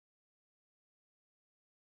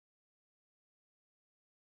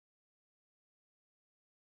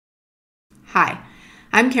Hi,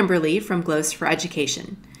 I'm Kimberly from Glose for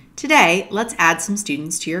Education. Today, let's add some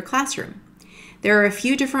students to your classroom. There are a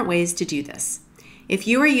few different ways to do this. If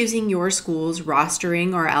you are using your school's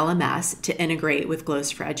rostering or LMS to integrate with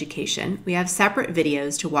Glose for Education, we have separate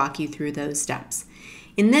videos to walk you through those steps.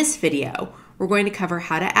 In this video, we're going to cover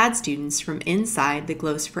how to add students from inside the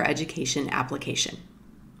Glose for Education application.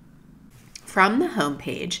 From the home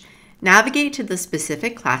page, navigate to the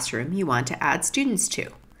specific classroom you want to add students to.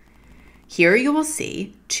 Here you will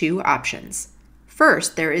see two options.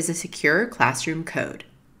 First, there is a secure classroom code.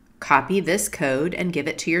 Copy this code and give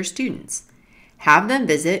it to your students. Have them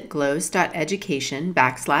visit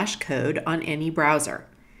glose.education/code on any browser.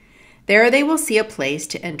 There they will see a place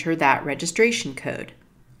to enter that registration code.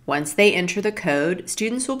 Once they enter the code,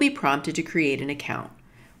 students will be prompted to create an account.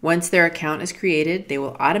 Once their account is created, they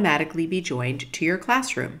will automatically be joined to your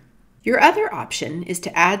classroom. Your other option is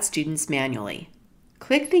to add students manually.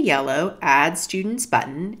 Click the yellow Add Students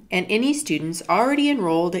button, and any students already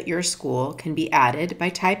enrolled at your school can be added by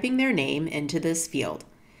typing their name into this field.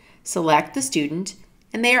 Select the student,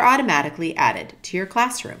 and they are automatically added to your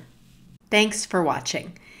classroom. Thanks for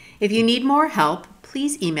watching. If you need more help,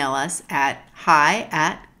 please email us at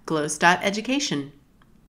hi@glose.education.